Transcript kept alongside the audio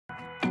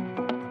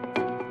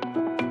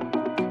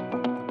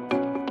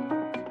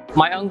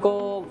My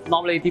uncle,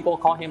 normally people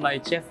call him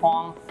like Chef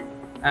Huang,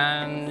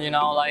 and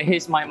like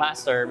he's my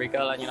master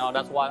because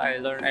that's what I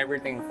learned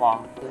everything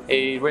from.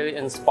 He really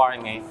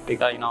inspired me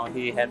because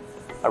he had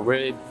a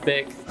really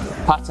big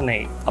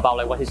passionate about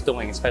like what he's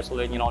doing,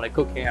 especially like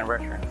cooking and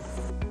restaurant.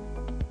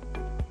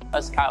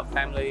 It's kind of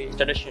family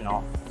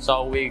traditional,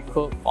 so we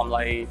cook from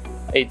like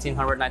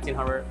 1800,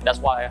 1900. That's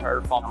what I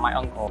heard from my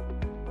uncle.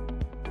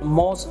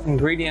 Most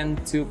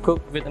ingredient to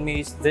cook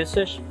Vietnamese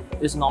dishes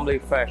is normally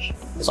fresh.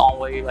 It's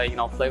always like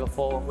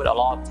flavorful with a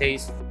lot of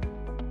taste.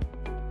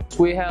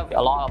 We have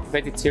a lot of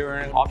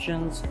vegetarian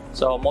options,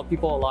 so more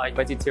people like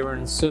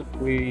vegetarian soup.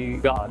 We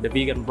got the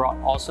vegan broth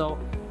also,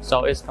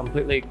 so it's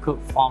completely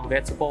cooked from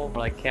vegetable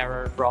like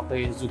carrot,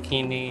 broccoli,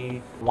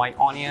 zucchini, white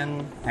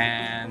onion,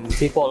 and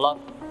people love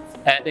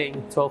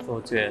adding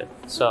tofu to it,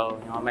 so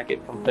make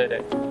it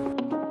completed.